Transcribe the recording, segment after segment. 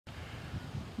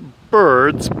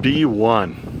birds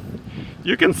B1.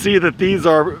 You can see that these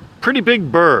are pretty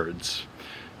big birds.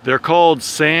 They're called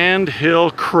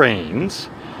sandhill cranes,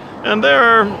 and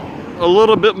they're a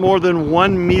little bit more than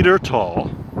 1 meter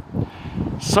tall.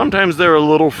 Sometimes they're a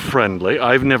little friendly.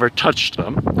 I've never touched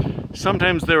them.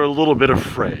 Sometimes they're a little bit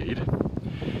afraid.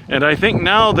 And I think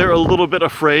now they're a little bit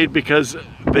afraid because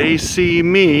they see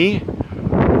me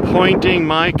pointing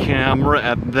my camera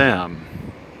at them.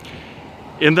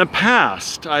 In the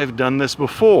past, I've done this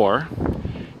before,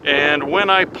 and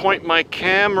when I point my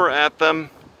camera at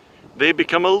them, they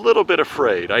become a little bit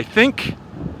afraid. I think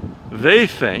they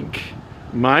think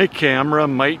my camera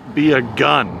might be a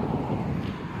gun.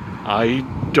 I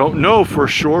don't know for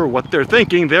sure what they're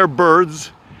thinking. They're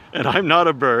birds, and I'm not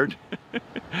a bird.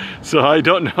 So I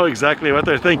don't know exactly what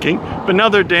they're thinking, but now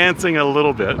they're dancing a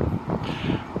little bit.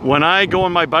 When I go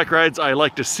on my bike rides, I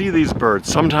like to see these birds.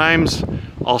 Sometimes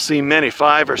I'll see many,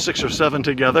 5 or 6 or 7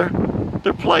 together.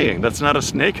 They're playing. That's not a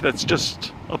snake, that's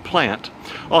just a plant.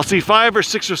 I'll see 5 or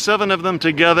 6 or 7 of them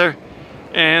together,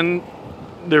 and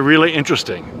they're really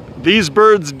interesting. These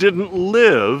birds didn't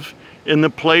live in the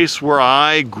place where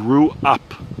I grew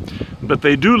up, but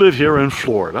they do live here in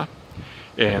Florida,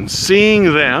 and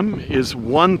seeing them is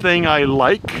one thing I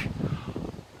like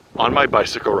on my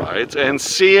bicycle rides, and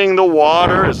seeing the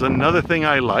water is another thing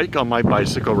I like on my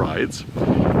bicycle rides.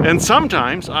 And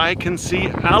sometimes I can see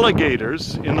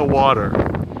alligators in the water.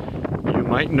 You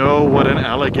might know what an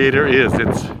alligator is.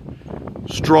 It's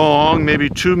strong, maybe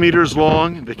 2 meters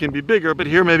long. They can be bigger, but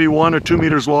here maybe 1 or 2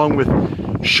 meters long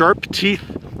with sharp teeth.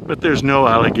 But there's no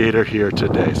alligator here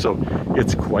today, so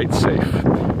it's quite safe.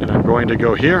 And I'm going to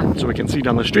go here so we can see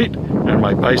down the street and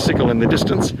my bicycle in the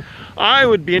distance. I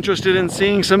would be interested in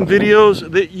seeing some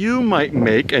videos that you might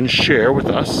make and share with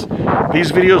us.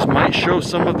 These videos might show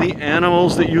some of the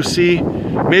animals that you see,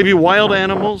 maybe wild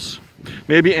animals,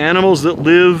 maybe animals that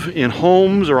live in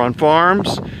homes or on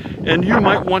farms, and you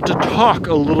might want to talk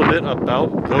a little bit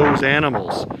about those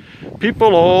animals.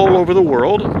 People all over the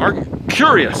world are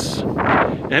curious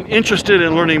and interested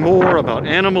in learning more about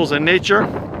animals and nature,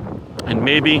 and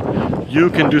maybe you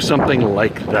can do something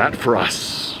like that for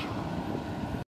us.